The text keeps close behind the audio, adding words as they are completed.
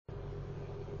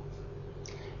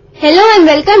Hello and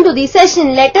welcome to the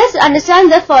session. Let us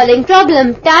understand the following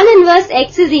problem. Tan inverse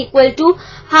x is equal to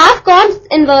half cos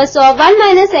inverse of 1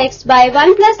 minus x by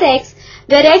 1 plus x,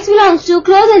 where x belongs to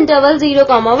closed interval 0,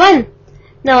 1.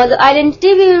 Now the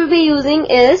identity we will be using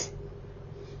is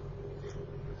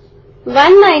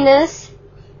 1 minus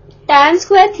tan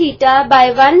square theta by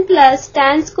 1 plus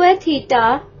tan square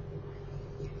theta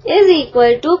is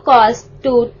equal to cos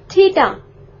 2 theta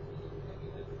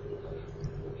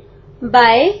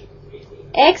by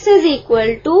x is equal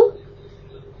to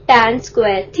tan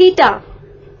square theta.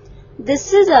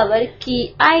 This is our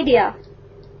key idea.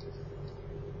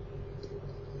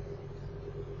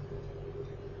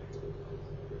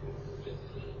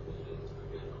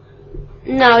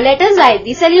 Now let us write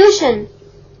the solution.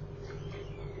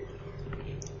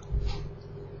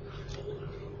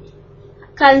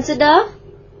 Consider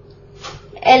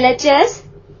LHS.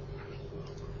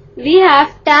 We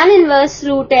have tan inverse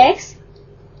root x.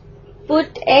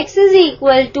 Put x is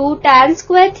equal to tan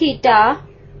square theta.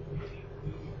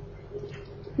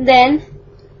 Then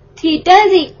theta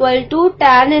is equal to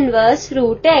tan inverse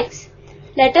root x.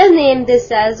 Let us name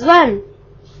this as 1.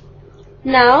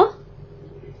 Now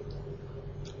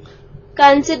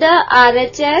consider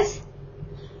RHS.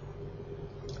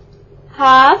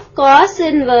 Half cos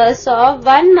inverse of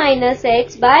 1 minus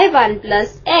x by 1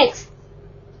 plus x,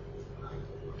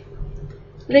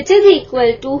 which is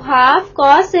equal to half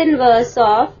cos inverse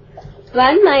of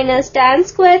 1 minus tan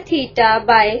square theta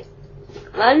by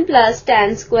 1 plus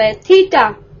tan square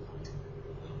theta,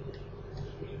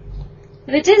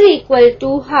 which is equal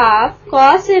to half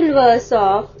cos inverse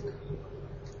of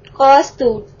cos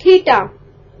 2 theta.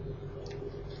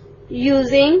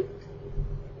 Using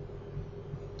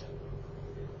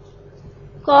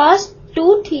cos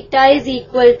 2 theta is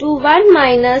equal to 1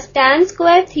 minus tan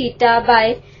square theta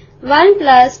by 1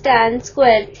 plus tan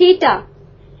square theta.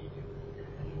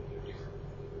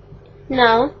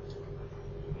 Now,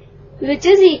 which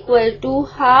is equal to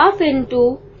half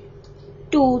into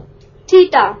 2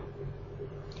 theta,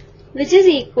 which is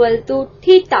equal to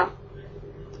theta,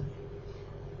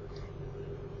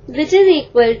 which is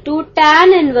equal to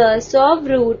tan inverse of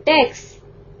root x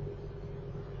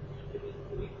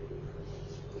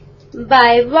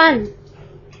by 1,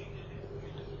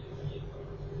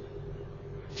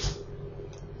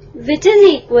 which is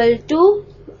equal to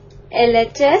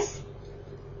LHS.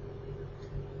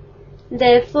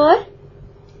 Therefore,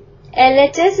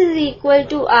 LHS is equal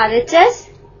to RHS.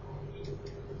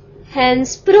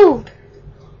 Hence proved.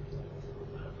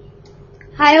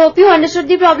 I hope you understood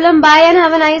the problem. Bye and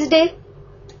have a nice day.